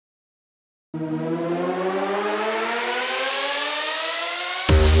Here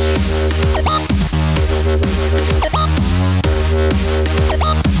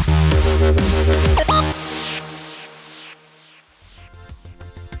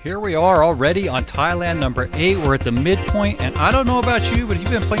we are already on Thailand number 8. We're at the midpoint, and I don't know about you, but if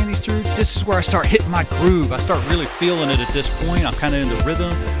you've been playing these through, this is where I start hitting my groove. I start really feeling it at this point. I'm kind of in the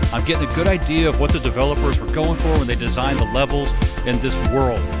rhythm. I'm getting a good idea of what the developers were going for when they designed the levels in this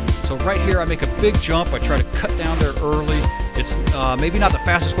world. So right here, I make a big jump. I try to cut down there early. It's maybe not the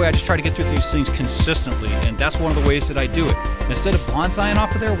fastest way. I just try to get through these things consistently, and that's one of the ways that I do it. Instead of bonsaiing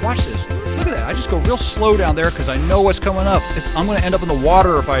off of there, watch this. Look at that. I just go real slow down there because I know what's coming up. I'm going to end up in the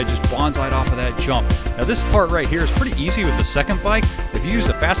water if I just bonsaied off of that jump. Now this part right here is pretty easy with the second bike. If you use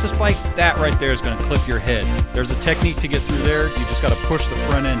the fastest bike, that right there is going to clip your head. There's a technique to get through there. You just got to push the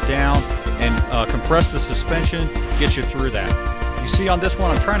front end down and compress the suspension, get you through that. You see on this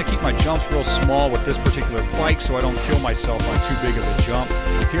one, I'm trying to keep my jumps real small with this particular bike so I don't kill myself on too big of a jump.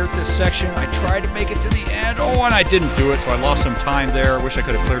 Here at this section, I tried to make it to the end. Oh, and I didn't do it, so I lost some time there. I wish I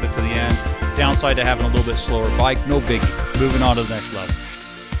could have cleared it to the end. Downside to having a little bit slower bike, no biggie. Moving on to the next level.